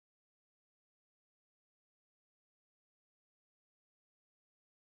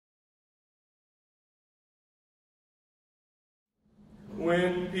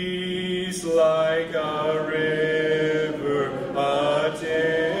when peace like a river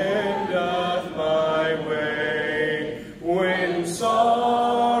attendeth my way, when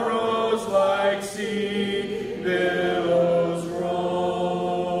sorrows like sea billows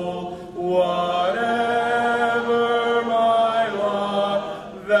roll, whatever my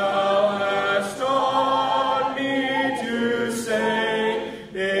lot, thou hast taught me to say,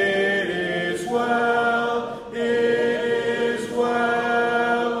 it is well with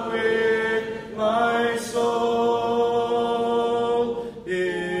my soul.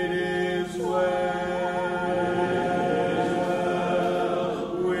 It is well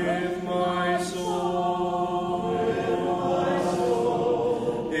with my soul.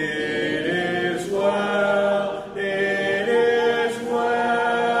 It is well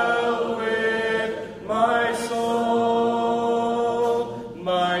with my soul.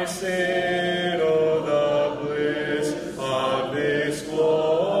 My sin, oh, the bliss of this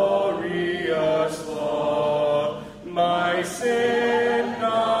glorious law. My sin,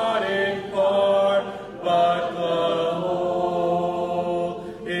 not in part, but the whole,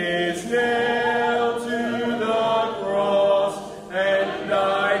 is nailed to the cross, and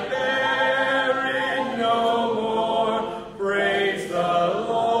I bear it no more. Praise the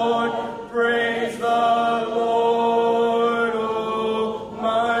Lord, oh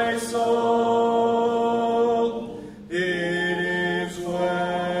my soul. It is well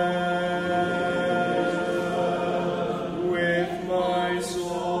with my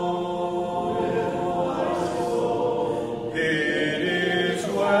soul. It is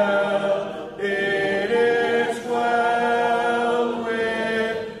well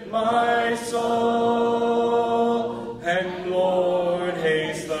with my soul. And Lord,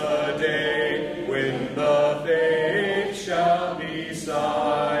 haste the day when the faith shall be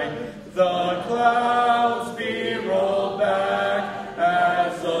sight, the clouds be rolled back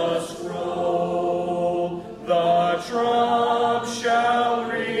as a scroll, the trump shall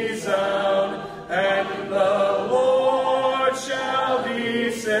resound, and the Lord shall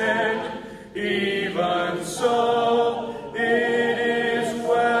descend. Even so, it is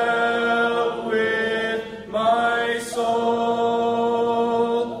well with my soul.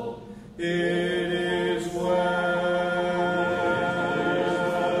 It is well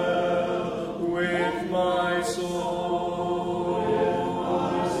with my soul.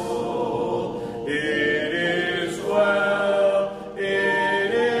 It is well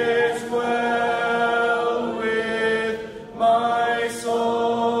with my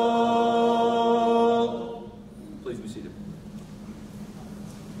soul. Please be seated.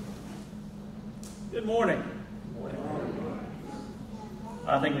 Good morning.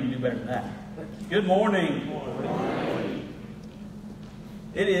 I think we can do better than that. Good morning.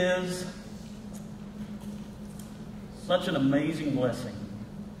 It is such an amazing blessing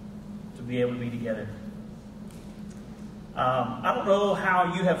to be able to be together. I don't know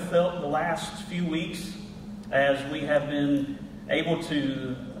how you have felt the last few weeks as we have been able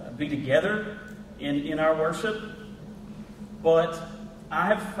to be together in our worship, but I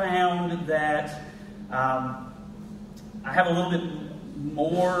have found that I have a little bit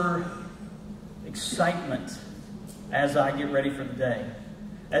more excitement as I get ready for the day.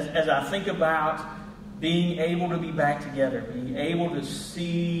 As I think about being able to be back together, being able to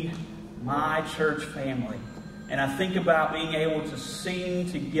see my church family, and I think about being able to sing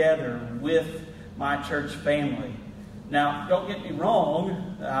together with my church family. Now, don't get me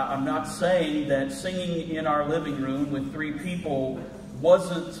wrong, I'm not saying that singing in our living room with 3 people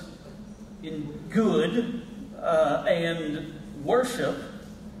wasn't good and worship,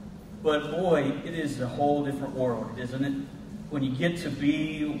 but boy, it is a whole different world, isn't it? When you get to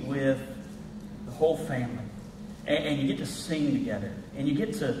be with the whole family, and you get to sing together, and you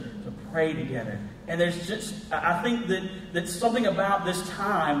get to pray together. And there's just, I think that something about this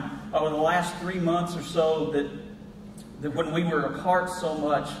time over the last 3 months or so that when we were apart so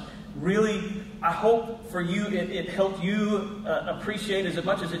much, really, I hope for you, it helped you appreciate as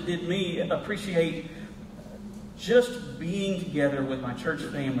much as it did me, appreciate just being together with my church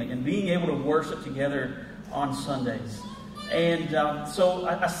family and being able to worship together on Sundays. And so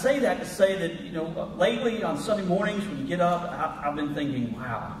I say that to say that, you know, lately on Sunday mornings when you get up, I've been thinking,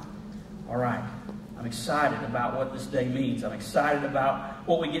 wow, all right, I'm excited about what this day means. I'm excited about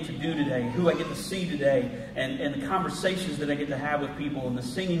what we get to do today, who I get to see today, and the conversations that I get to have with people, and the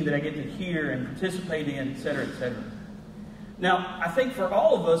singing that I get to hear and participate in, etc., etc. Now, I think for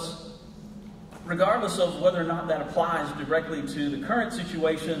all of us, regardless of whether or not that applies directly to the current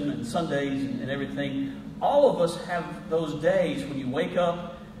situation and Sundays and everything, all of us have those days when you wake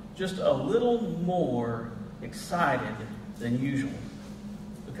up just a little more excited than usual.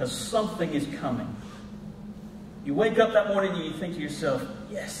 because something is coming. You wake up that morning and you think to yourself,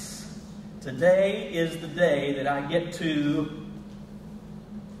 yes, today is the day that I get to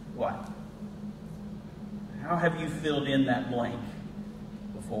what? How have you filled in that blank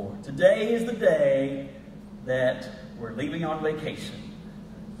before? Today is the day that we're leaving on vacation.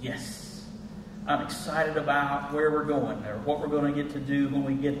 Yes, I'm excited about where we're going or what we're going to get to do when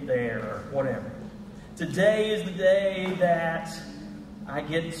we get there or whatever. Today is the day that I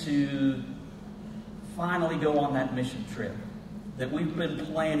get to finally go on that mission trip that we've been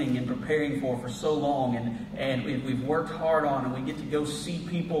planning and preparing for so long, and we've worked hard on, and we get to go see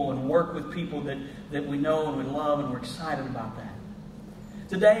people and work with people that we know and we love, and we're excited about that.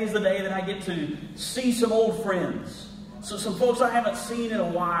 Today is the day that I get to see some old friends. So some folks I haven't seen in a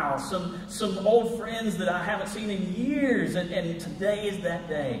while, some old friends that I haven't seen in years, and today is that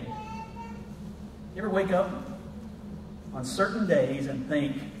day. You ever wake up on certain days and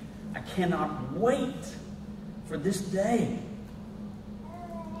think, I cannot wait for this day?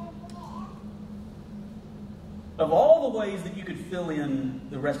 Of all the ways that you could fill in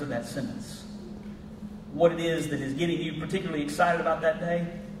the rest of that sentence, what it is that is getting you particularly excited about that day,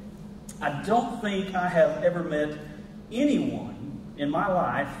 I don't think I have ever met anyone in my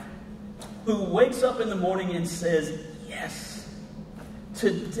life who wakes up in the morning and says, yes,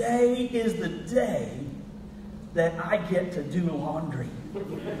 today is the day that I get to do laundry.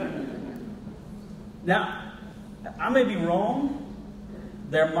 Now, I may be wrong.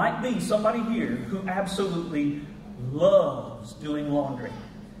 There might be somebody here who absolutely loves doing laundry.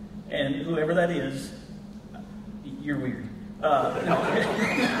 And whoever that is, you're weird. No.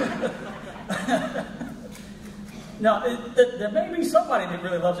 Now, there may be somebody that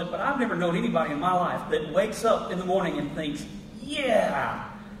really loves it, but I've never known anybody in my life that wakes up in the morning and thinks, yeah,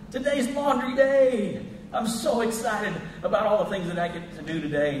 today's laundry day. I'm so excited about all the things that I get to do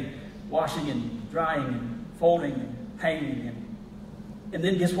today. Washing and drying and folding and hanging. And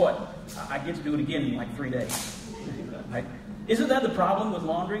then guess what? I get to do it again in like 3 days. Right? Isn't that the problem with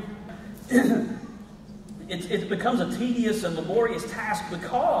laundry? It becomes a tedious and laborious task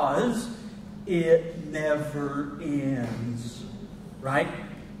because it never ends. Right?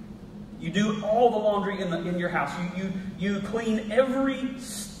 You do all the laundry in your house. You clean every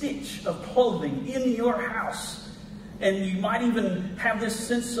stitch of clothing in your house. And you might even have this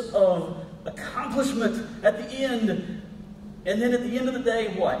sense of accomplishment at the end. And then at the end of the day,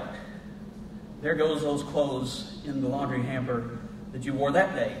 what? There goes those clothes in the laundry hamper that you wore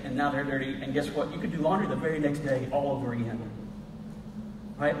that day. And now they're dirty. And guess what? You could do laundry the very next day all over again.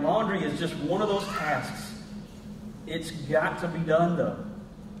 Right? Laundry is just one of those tasks. It's got to be done, though.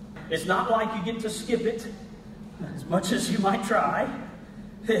 It's not like you get to skip it as much as you might try.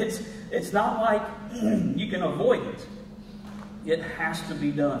 It's not like you can avoid it. It has to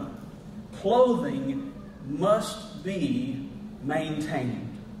be done. Clothing must be maintained.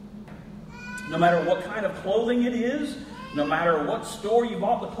 No matter what kind of clothing it is, no matter what store you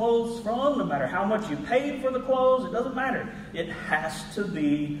bought the clothes from, no matter how much you paid for the clothes, it doesn't matter. It has to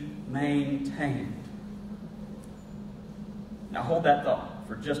be maintained. Now hold that thought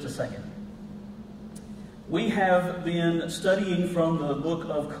for just a second. We have been studying from the book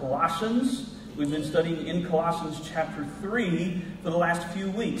of Colossians. We've been studying in Colossians chapter 3 for the last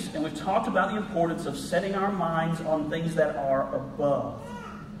few weeks. And we've talked about the importance of setting our minds on things that are above.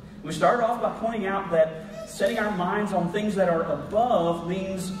 We started off by pointing out that setting our minds on things that are above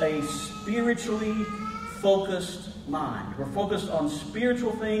means a spiritually focused mind. We're focused on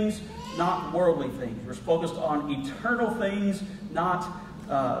spiritual things, not worldly things. We're focused on eternal things, not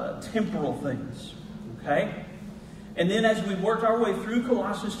temporal things. Okay? And then as we worked our way through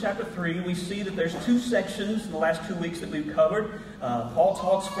Colossians chapter 3, we see that there's two sections in the last 2 weeks that we've covered. Paul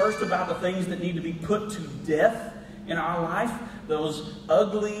talks first about the things that need to be put to death in our life. Those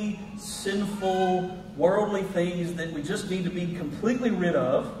ugly, sinful, worldly things that we just need to be completely rid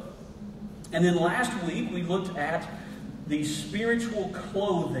of. And then last week we looked at the spiritual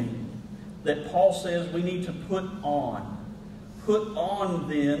clothing that Paul says we need to put on. Put on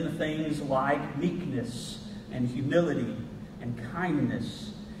then things like meekness and humility and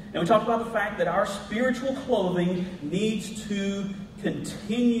kindness. And we talked about the fact that our spiritual clothing needs to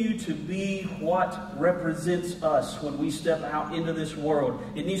continue to be what represents us when we step out into this world.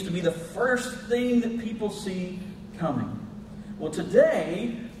 It needs to be the first thing that people see coming. Well,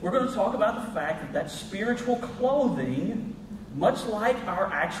 today we're going to talk about the fact that spiritual clothing, much like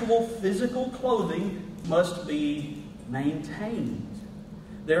our actual physical clothing, must be maintained.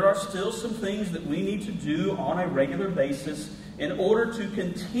 There are still some things that we need to do on a regular basis in order to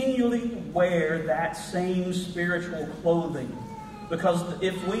continually wear that same spiritual clothing. Because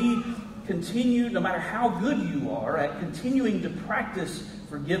if we continue, no matter how good you are, at continuing to practice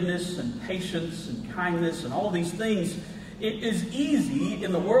forgiveness and patience and kindness and all these things, it is easy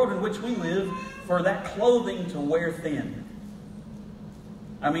in the world in which we live for that clothing to wear thin.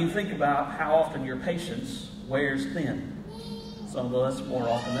 I mean, think about how often your patience wears thin. Some of us more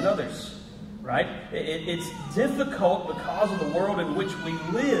often than others, right? It's difficult because of the world in which we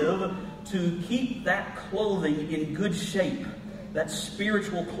live to keep that clothing in good shape. That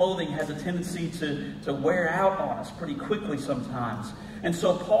spiritual clothing has a tendency to wear out on us pretty quickly sometimes. And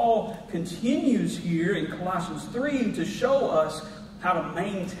so Paul continues here in Colossians 3 to show us how to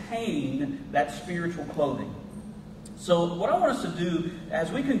maintain that spiritual clothing. So what I want us to do as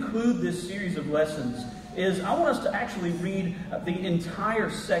we conclude this series of lessons is I want us to actually read the entire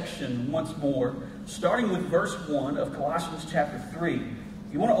section once more, starting with verse 1 of Colossians chapter 3.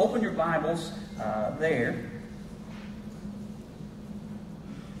 If you want to open your Bibles there,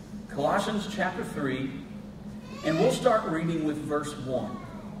 Colossians chapter 3, and we'll start reading with verse 1.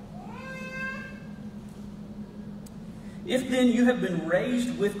 If then you have been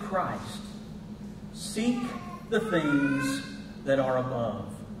raised with Christ, seek the things that are above,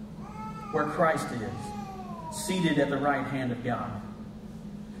 where Christ is, seated at the right hand of God.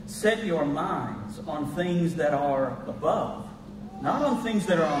 Set your minds on things that are above, not on things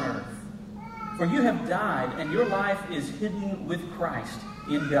that are on earth. For you have died, and your life is hidden with Christ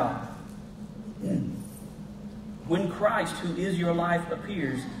in God. When Christ, who is your life,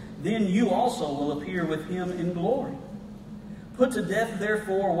 appears, then you also will appear with him in glory. Put to death,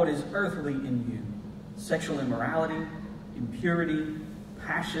 therefore, what is earthly in you: sexual immorality, impurity,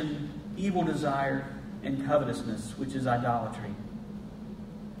 passion, evil desire, and covetousness, which is idolatry.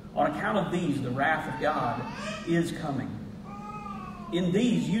 On account of these, the wrath of God is coming. In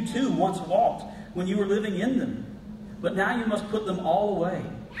these you too once walked when you were living in them. But now you must put them all away: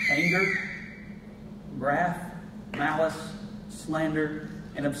 anger, wrath, malice, slander,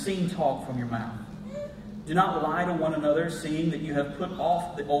 and obscene talk from your mouth. Do not lie to one another, seeing that you have put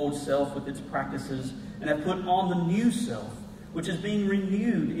off the old self with its practices, and have put on the new self, which is being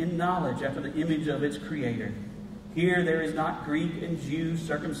renewed in knowledge after the image of its Creator. Here there is not Greek and Jew,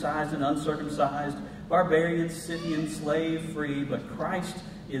 circumcised and uncircumcised, barbarian, Scythian, slave, free, but Christ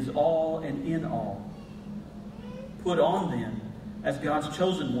is all and in all. Put on then, as God's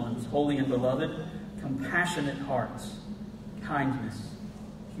chosen ones, holy and beloved, compassionate hearts, kindness,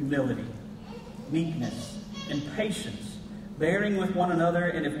 humility, meekness, and patience, bearing with one another,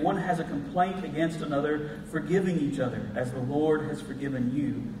 and if one has a complaint against another, forgiving each other, as the Lord has forgiven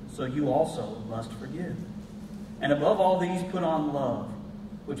you, so you also must forgive. And above all these, put on love,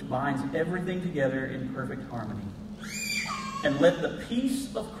 which binds everything together in perfect harmony. And let the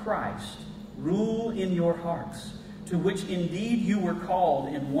peace of Christ rule in your hearts, to which indeed you were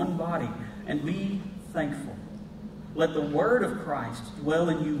called in one body, and be thankful. Let the word of Christ dwell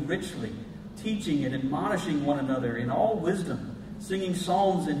in you richly, teaching and admonishing one another in all wisdom, singing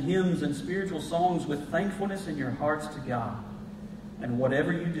psalms and hymns and spiritual songs with thankfulness in your hearts to God. And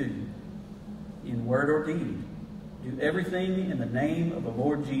whatever you do, in word or deed, do everything in the name of the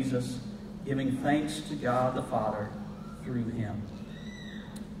Lord Jesus, giving thanks to God the Father through him.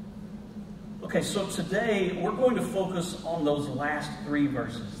 Okay, so today we're going to focus on those last three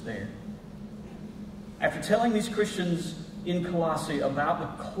verses there. After telling these Christians in Colossae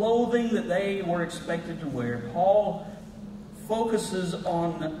about the clothing that they were expected to wear, Paul focuses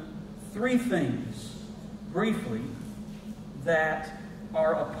on three things, briefly, that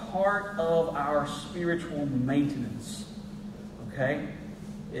are a part of our spiritual maintenance. Okay?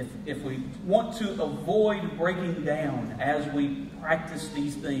 If we want to avoid breaking down as we practice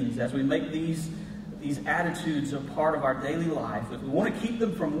these things, as we make these attitudes a part of our daily life, if we want to keep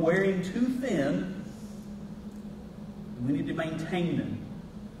them from wearing too thin, we need to maintain them.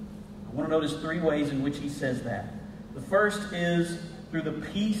 I want to notice three ways in which he says that. The first is through the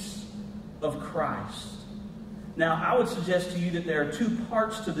peace of Christ. Now, I would suggest to you that there are two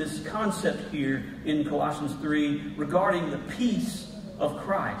parts to this concept here in Colossians 3 regarding the peace of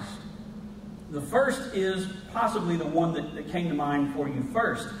Christ. The first is possibly the one that came to mind for you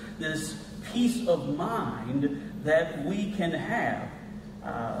first. This peace of mind that we can have.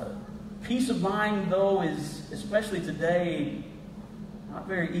 Peace of mind, though, is, especially today, not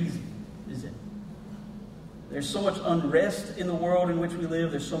very easy, is it? There's so much unrest in the world in which we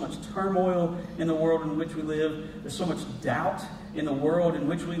live. There's so much turmoil in the world in which we live. There's so much doubt in the world in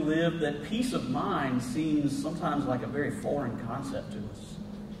which we live that peace of mind seems sometimes like a very foreign concept to us.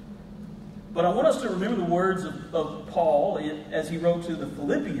 But I want us to remember the words of Paul as he wrote to the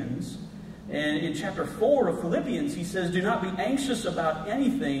Philippians And in chapter 4 of Philippians, he says, "Do not be anxious about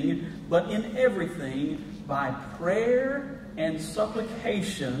anything, but in everything, by prayer and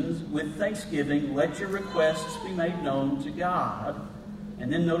supplications with thanksgiving, let your requests be made known to God."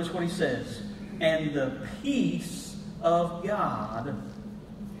 And then notice what he says, "And the peace of God,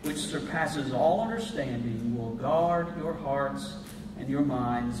 which surpasses all understanding, will guard your hearts and your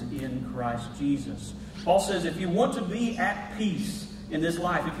minds in Christ Jesus." Paul says if you want to be at peace in this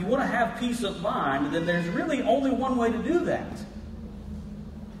life, if you want to have peace of mind, then there's really only one way to do that.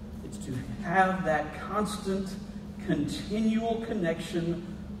 It's to have that constant, continual connection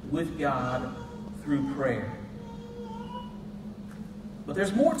with God through prayer. But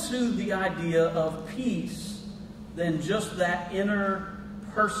there's more to the idea of peace than just that inner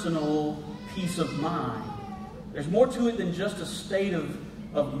personal peace of mind. There's more to it than just a state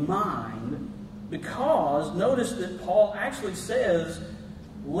of mind, because notice that Paul actually says,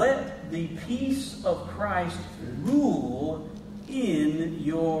 "Let the peace of Christ rule in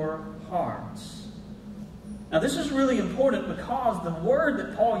your hearts." Now this is really important, because the word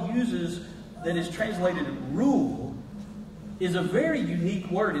that Paul uses that is translated rule is a very unique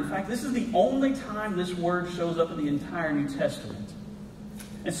word. In fact, this is the only time this word shows up in the entire New Testament.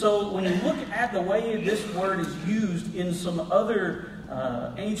 And so when you look at the way this word is used in some other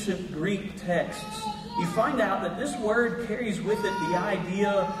ancient Greek texts, you find out that this word carries with it the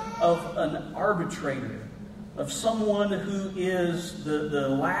idea of an arbitrator, of someone who is the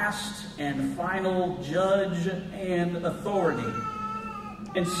last and final judge and authority.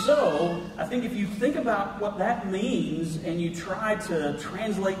 And so, I think if you think about what that means and you try to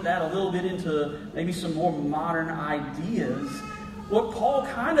translate that a little bit into maybe some more modern ideas, what Paul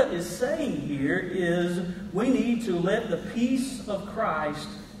kind of is saying here is we need to let the peace of Christ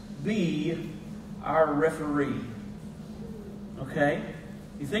be our referee. Okay?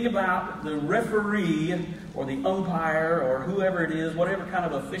 You think about the referee or the umpire or whoever it is, whatever kind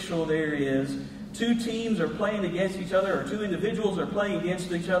of official there is. Two teams are playing against each other, or two individuals are playing against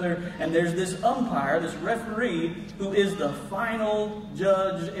each other, and there's this umpire, this referee, who is the final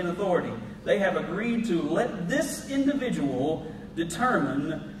judge in authority. They have agreed to let this individual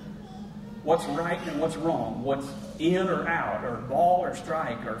determine what's right and what's wrong, what's in or out, or ball or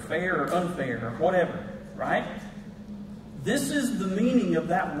strike, or fair or unfair, or whatever, right? This is the meaning of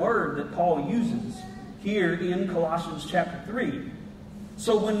that word that Paul uses here in Colossians chapter 3.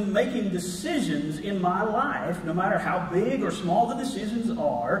 So when making decisions in my life, no matter how big or small the decisions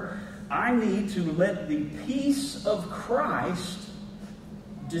are, I need to let the peace of Christ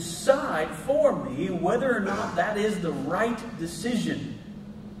decide for me whether or not that is the right decision.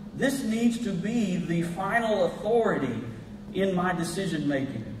 This needs to be the final authority in my decision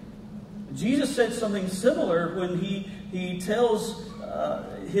making. Jesus said something similar when he tells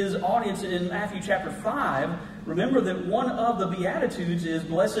his audience in Matthew chapter 5, remember that one of the Beatitudes is,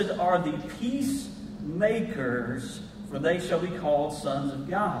 "Blessed are the peacemakers, for they shall be called sons of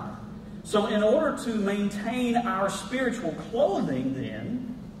God." So in order to maintain our spiritual clothing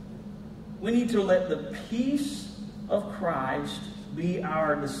then, we need to let the peace of Christ be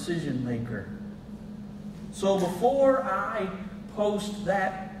our decision maker. So before I post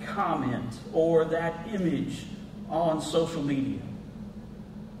that comment or that image on social media,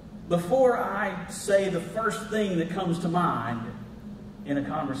 before I say the first thing that comes to mind in a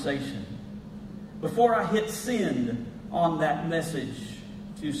conversation, before I hit send on that message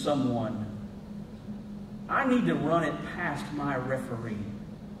to someone, I need to run it past my referee,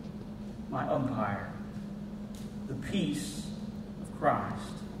 my umpire, the peace of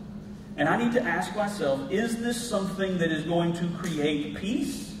Christ. And I need to ask myself, is this something that is going to create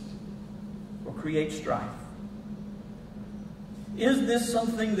peace or create strife? Is this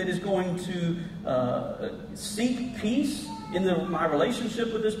something that is going to seek peace in my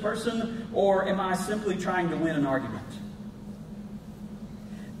relationship with this person, or am I simply trying to win an argument?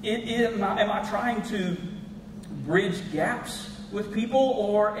 Am I trying to bridge gaps with people,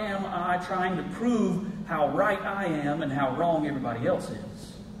 or am I trying to prove how right I am and how wrong everybody else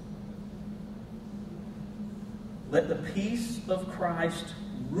is? Let the peace of Christ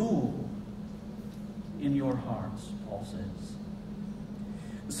rule in your hearts, Paul says.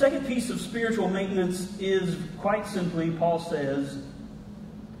 The second piece of spiritual maintenance is, quite simply, Paul says,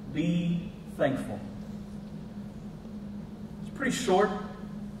 be thankful. It's pretty short,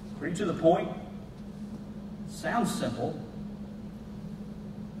 pretty to the point. Sounds simple,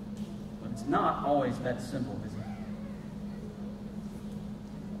 but it's not always that simple, is it?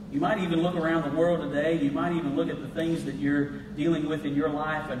 You might even look around the world today, you might even look at the things that you're dealing with in your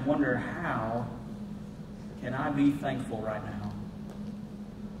life and wonder, how can I be thankful right now?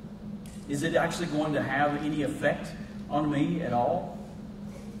 Is it actually going to have any effect on me at all?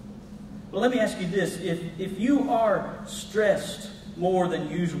 Well, let me ask you this. If you are stressed more than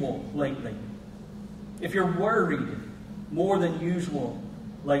usual lately, if you're worried more than usual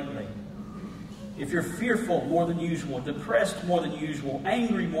lately, if you're fearful more than usual, depressed more than usual,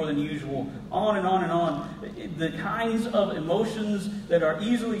 angry more than usual, on and on and on, the kinds of emotions that are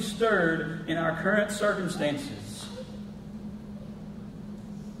easily stirred in our current circumstances,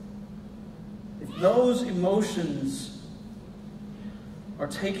 if those emotions are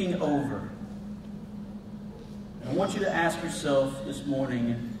taking over, I want you to ask yourself this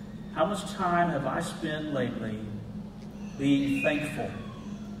morning, how much time have I spent lately being thankful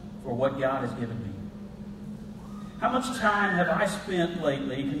for what God has given me? How much time have I spent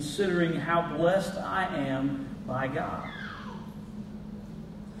lately considering how blessed I am by God?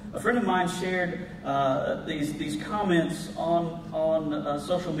 A friend of mine shared these comments on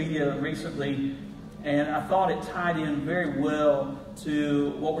social media recently, and I thought it tied in very well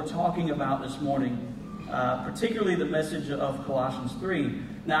to what we're talking about this morning, particularly the message of Colossians 3.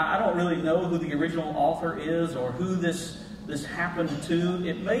 Now, I don't really know who the original author is or who this happened to.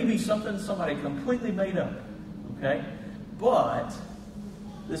 It may be something somebody completely made up, okay? But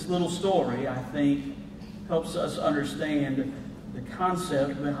this little story, I think, helps us understand the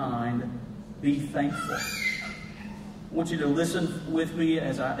concept behind be thankful. I want you to listen with me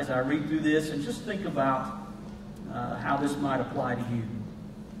as I read through this and just think about how this might apply to you.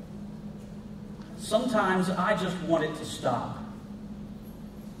 Sometimes I just want it to stop.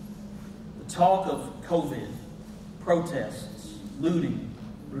 The talk of COVID, protests, looting,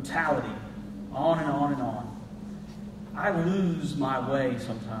 brutality, on and on and on. I lose my way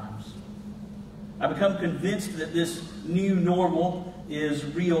sometimes. I become convinced that this new normal is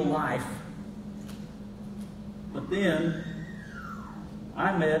real life. But then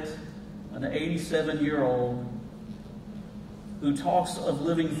I met an 87-year-old who talks of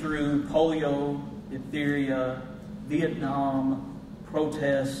living through polio, diphtheria, Vietnam,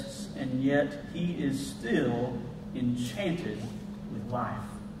 protests, and yet he is still enchanted with life.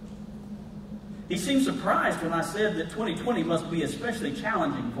 He seemed surprised when I said that 2020 must be especially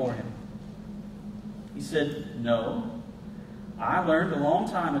challenging for him. He said, "No, I learned a long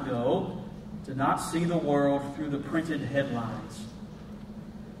time ago to not see the world through the printed headlines.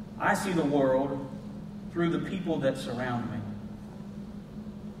 I see the world through the people that surround me.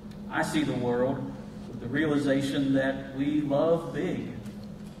 I see the world with the realization that we love big.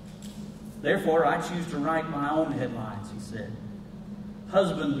 Therefore, I choose to write my own headlines," he said.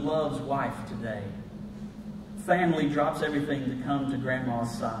 "Husband loves wife today. Family drops everything to come to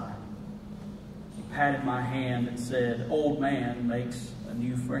grandma's side." He patted my hand and said, "Old man makes a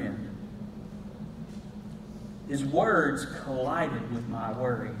new friend." His words collided with my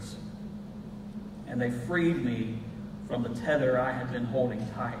worries, and they freed me from the tether I had been holding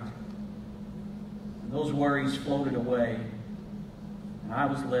tight. And those worries floated away, and I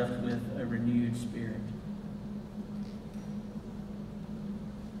was left with a renewed spirit.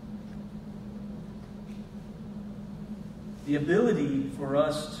 The ability for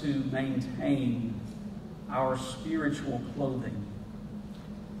us to maintain our spiritual clothing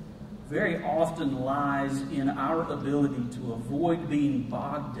very often lies in our ability to avoid being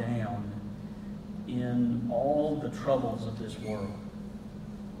bogged down in all the troubles of this world.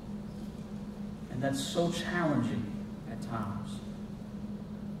 And that's so challenging at times.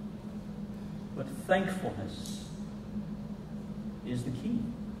 But thankfulness is the key.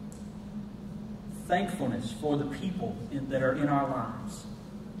 Thankfulness for the people that are in our lives.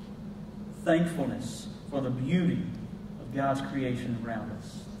 Thankfulness for the beauty of God's creation around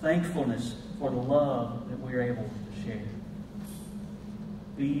us. Thankfulness for the love that we are able to share.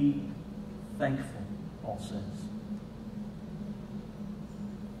 Be thankful, Paul says.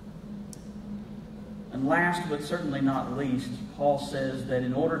 And last but certainly not least, Paul says that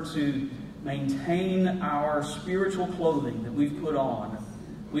in order to maintain our spiritual clothing that we've put on,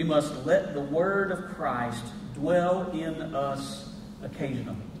 we must let the word of Christ dwell in us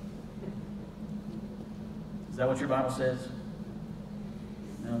occasionally. Is that what your Bible says?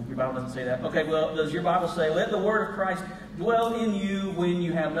 No, your Bible doesn't say that. Okay, well, does your Bible say, let the word of Christ dwell in you when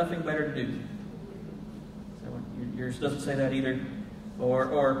you have nothing better to do? So yours doesn't say that either.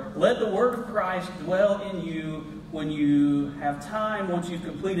 Or let the word of Christ dwell in you when you have time, once you've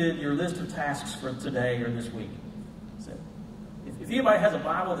completed your list of tasks for today or this week. So if anybody has a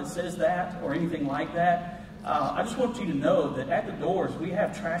Bible that says that or anything like that, I just want you to know that at the doors we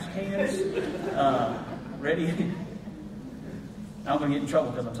have trash cans ready. Now I'm going to get in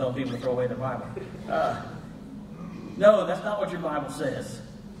trouble because I'm telling people to throw away their Bible. No, that's not what your Bible says.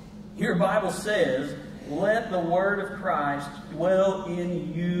 Your Bible says, let the word of Christ dwell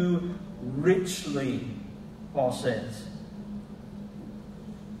in you richly, Paul says.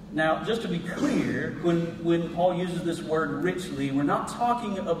 Now, just to be clear, when Paul uses this word richly, we're not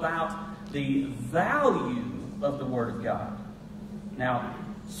talking about the value of the Word of God. Now,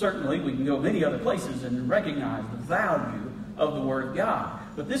 certainly we can go many other places and recognize the value of the Word of God.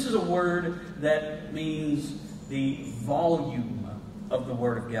 But this is a word that means the volume of the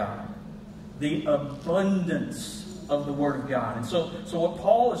Word of God, the abundance of the Word of God. And so what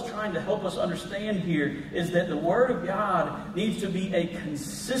Paul is trying to help us understand here is that the Word of God needs to be a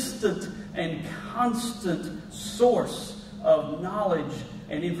consistent and constant source of knowledge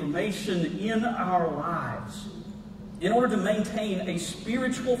and information in our lives. In order to maintain a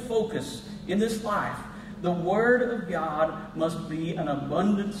spiritual focus in this life, the Word of God must be an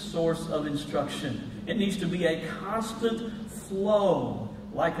abundant source of instruction. It needs to be a constant flow,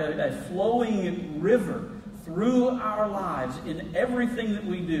 like a flowing river through our lives in everything that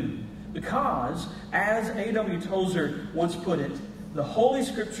we do. Because, as A.W. Tozer once put it, the Holy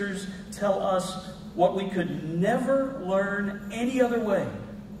Scriptures tell us what we could never learn any other way.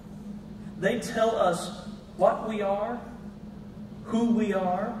 They tell us what we are, who we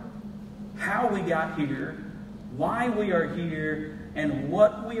are, how we got here, why we are here, and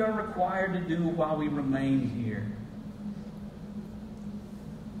what we are required to do while we remain here.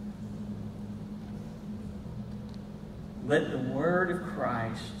 Let the word of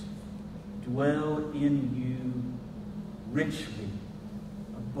Christ dwell in you richly,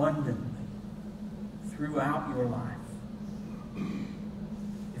 abundantly, throughout your life.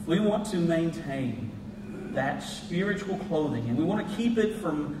 If we want to maintain that spiritual clothing, and we want to keep it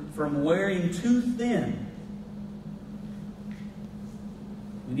from wearing too thin,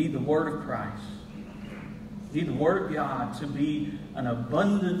 we need the Word of Christ. We need the Word of God to be an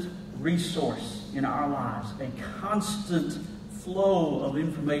abundant resource in our lives, a constant flow of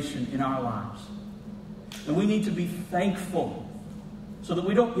information in our lives. And we need to be thankful so that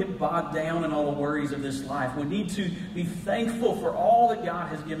we don't get bogged down in all the worries of this life. We need to be thankful for all that God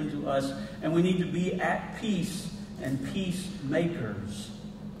has given to us, and we need to be at peace and peacemakers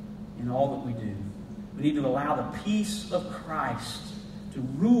in all that we do. We need to allow the peace of Christ to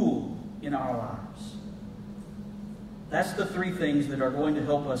rule in our lives. That's the three things that are going to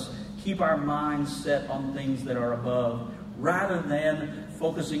help us keep our minds set on things that are above, rather than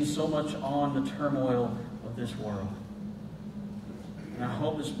focusing so much on the turmoil of this world. And I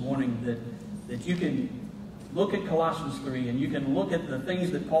hope this morning that you can look at Colossians 3 and you can look at the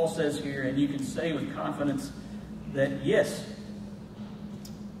things that Paul says here, and you can say with confidence that, yes,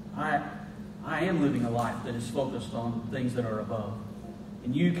 I am living a life that is focused on things that are above.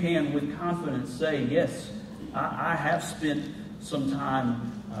 And you can with confidence say, yes, I have spent some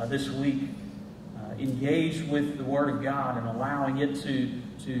time this week engaged with the Word of God and allowing it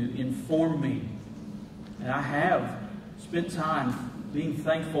to inform me. And I have spent time being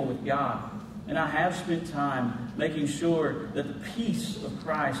thankful with God. And I have spent time making sure that the peace of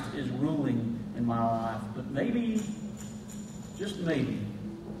Christ is ruling in my life. But maybe, just maybe,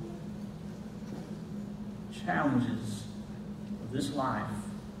 challenges of this life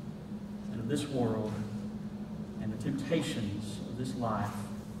and of this world and the temptations of this life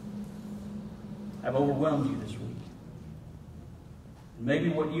have overwhelmed you this week. And maybe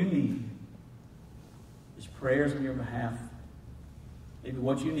what you need is prayers on your behalf. Maybe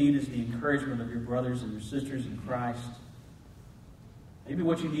what you need is the encouragement of your brothers and your sisters in Christ. Maybe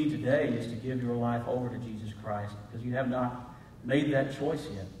what you need today is to give your life over to Jesus Christ, because you have not made that choice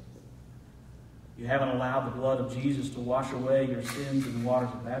yet. You haven't allowed the blood of Jesus to wash away your sins in the waters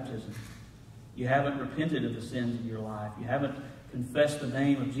of baptism. You haven't repented of the sins in your life. You haven't confessed the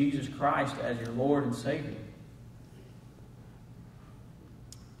name of Jesus Christ as your Lord and Savior.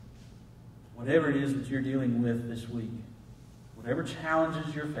 Whatever it is that you're dealing with this week, whatever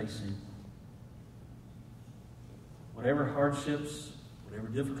challenges you're facing, whatever hardships, whatever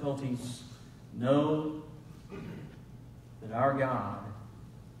difficulties, know that our God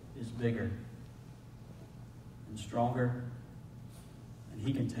is bigger and stronger, and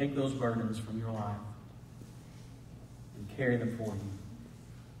He can take those burdens from your life and carry them for you.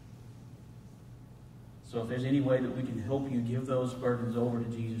 So if there's any way that we can help you give those burdens over to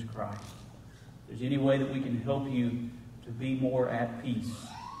Jesus Christ, if there's any way that we can help you to be more at peace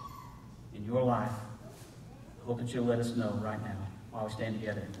in your life, I hope that you'll let us know right now while we stand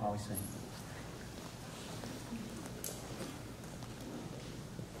together and while we sing.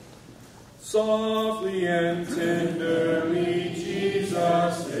 Softly and tenderly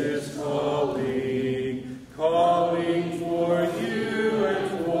Jesus is calling, calling for you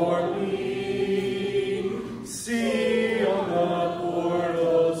and for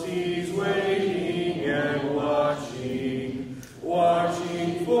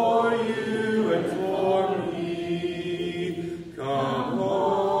watching for you and for me. Come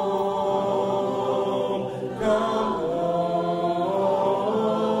home, come home.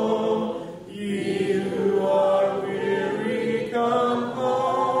 Ye who are weary, come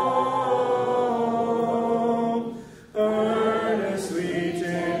home. Earnestly,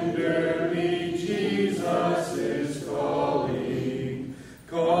 tenderly, Jesus is calling,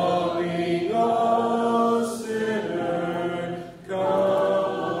 calling all sinner, come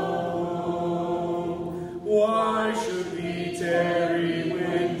home. Why should we tarry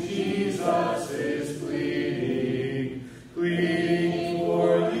when Jesus is pleading, pleading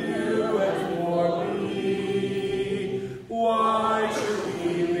for you and for me? Why should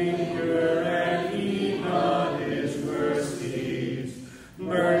we linger and heed not his mercies,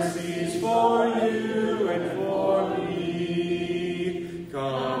 mercies for you and for me?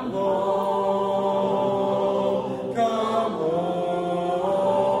 Come home, come home.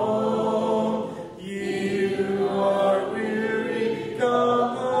 Ye who are weary,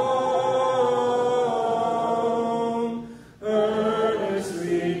 come home.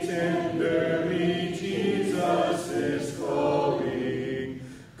 Earnestly, tenderly, Jesus is calling,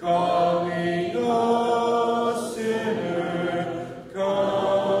 calling all sinner,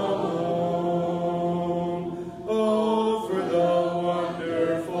 come home. Oh, for the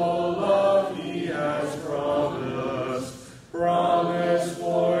wonderful love he has promised, promised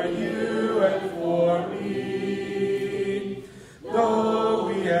for you and for me. Though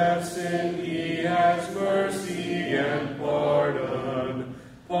we have sinned, he has mercy and pardon,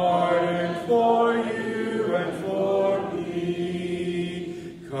 pardon for you and for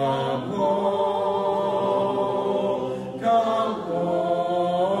me. Come home, come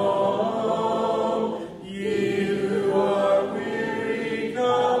home. Ye who are weary,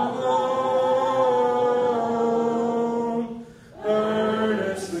 come home.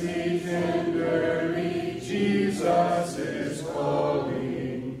 Earnestly, tenderly, Jesus is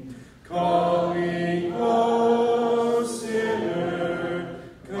calling, calling all sinner,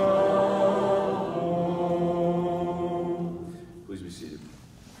 come home. Please be seated.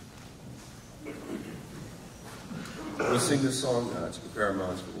 We'll sing this song to prepare our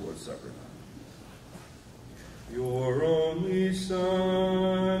minds for the Lord's Supper. Your only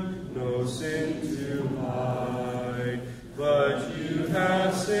Son, no sin to hide, but you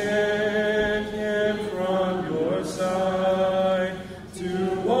have sent him from your side to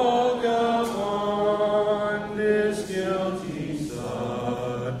walk upon this guilty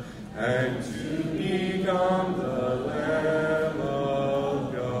sod and to become the Lamb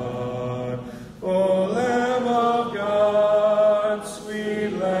of God. O Lamb of God,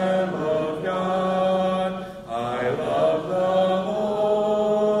 sweet Lamb of God, I love the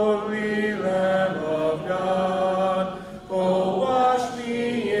holy Lamb of God. Oh, wash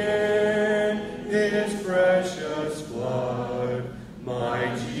me in his precious blood,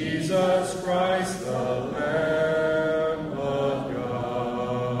 my Jesus Christ, the Lamb of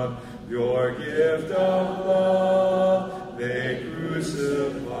God. Your gift of love they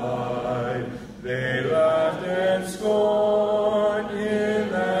crucified, they laughed and scorned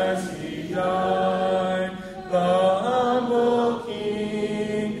him as he died. The humble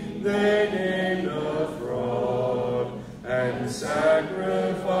King they named a fraud and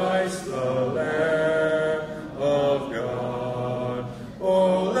sacrificed the Lamb of God.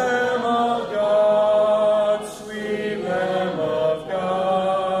 O Lamb of God, sweet Lamb of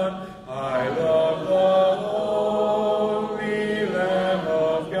God, I love the holy Lamb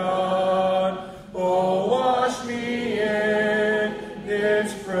of God. Oh, wash me in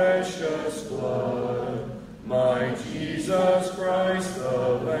his precious blood, my Jesus Christ,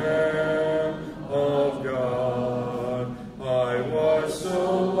 the Lamb of God. I was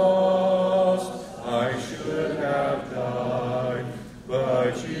so lost, I should have died,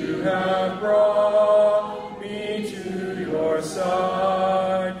 but you have brought me to your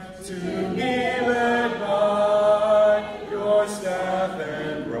side, to be led by your staff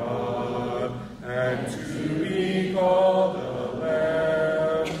and rod, and to be called the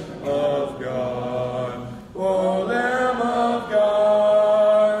Lamb of God. O Lamb of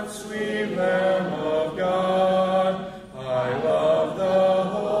God, sweet Lamb of God, I love the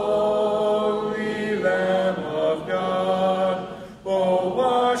holy Lamb of God. Oh,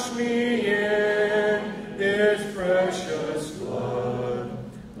 wash me in his precious blood,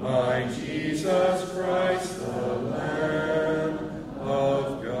 my Jesus Christ, the Lamb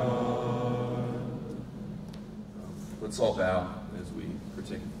of God. Let's all bow as we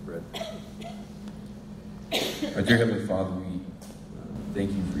partake of the bread. Our dear Heavenly Father, we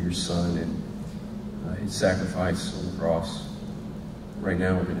thank you for your Son and his sacrifice on the cross. right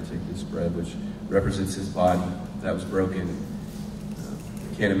now we're going to take this bread, which represents his body that was broken.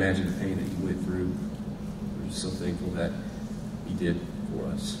 I can't imagine the pain that he went through. We're just so thankful that he did for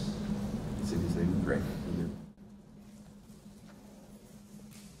us. It's in his name we pray. Amen.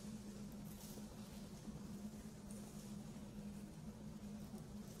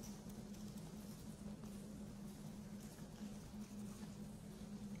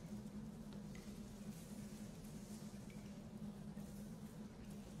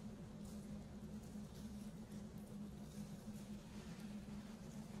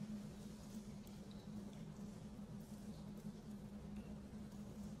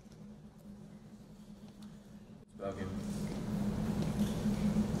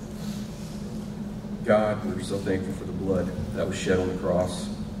 God, we're so thankful for the blood that was shed on the cross.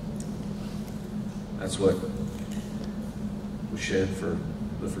 That's what was shed for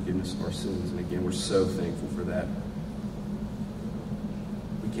the forgiveness of our sins. And again, we're so thankful for that.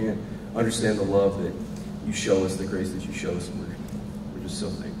 We can't understand the love that you show us, the grace that you show us. We're just so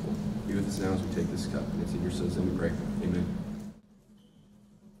thankful. Be with us now as we take this cup. And it's in your son's name we pray. Amen.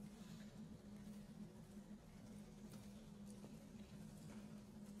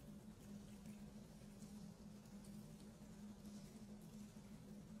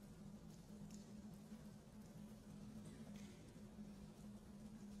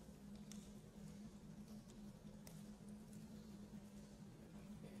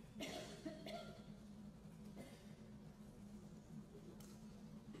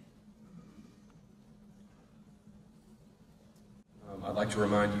 I'd like to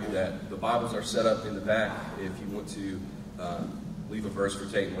remind you that the Bibles are set up in the back. If you want to leave a verse for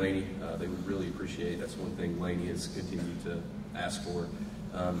Tate and Laney, they would really appreciate it. That's one thing Laney has continued to ask for.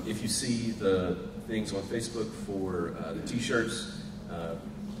 If you see the things on Facebook for the t-shirts,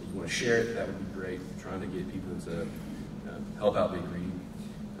 if you want to share it, that would be great. We're trying to get people to help out Big Reading.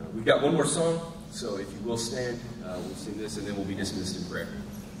 We've got one more song, so if you will stand, we'll sing this, and then we'll be dismissed in prayer.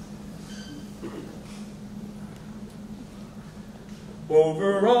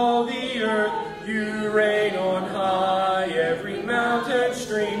 Over all the earth you reign on high, every mountain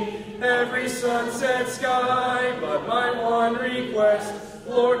stream, every sunset sky. But my one request,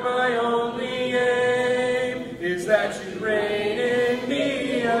 Lord, my only aim, is that you reign in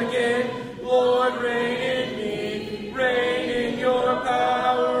me again. Lord, reign in me, reign in your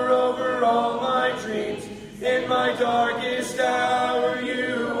power over all my dreams. In my darkest hour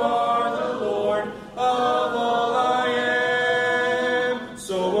you are the Lord of all I am.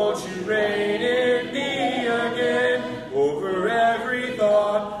 So won't you reign in me again, over every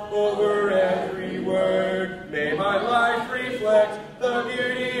thought, over every word. May my life reflect the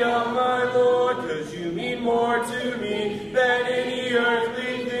beauty of my Lord, 'cause you mean more to me than any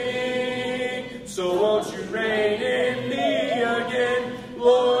earthly thing. So won't you reign in me again,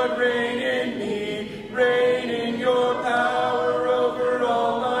 Lord, reign in me, reign in your power over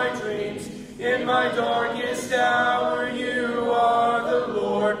all my dreams. In my darkest hour you are the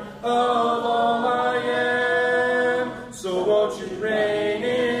Lord of all I am. So won't you reign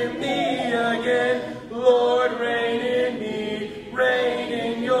in me again, Lord, reign in me, reign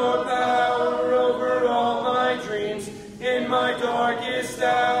in your power over all my dreams. In my darkest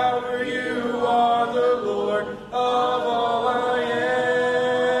hour you are the Lord of all I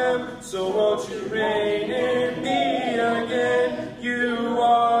am. So won't you reign in me again, you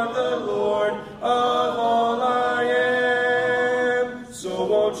are the Lord of all I am. So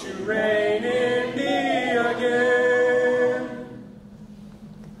won't you reign in me again.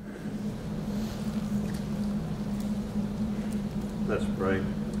 Let's pray.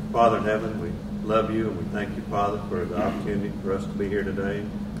 Father in heaven, we love you and we thank you, Father, for the opportunity for us to be here today.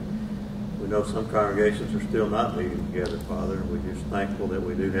 We know some congregations are still not meeting together, Father. We're just thankful that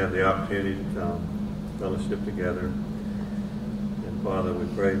we do have the opportunity to come, fellowship together. And Father, we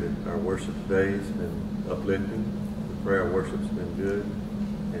pray that our worship today has been uplifting. We pray our worship's been good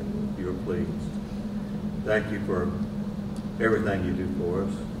and you're pleased. Thank you for everything you do for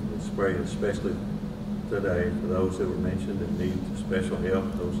us. We pray especially today for those that were mentioned that need special help,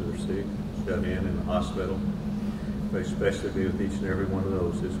 those that are sick, shut in the hospital. Pray especially be with each and every one of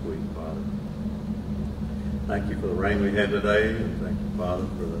those this week, Father. Thank you for the rain we had today, and thank you, Father,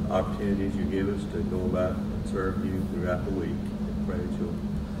 for the opportunities you give us to go about and serve you throughout the week. And pray that you'll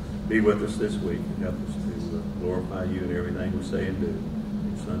be with us this week and help us to glorify you in everything we say and do.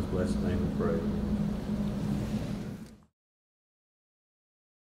 In your Son's blessed name we pray.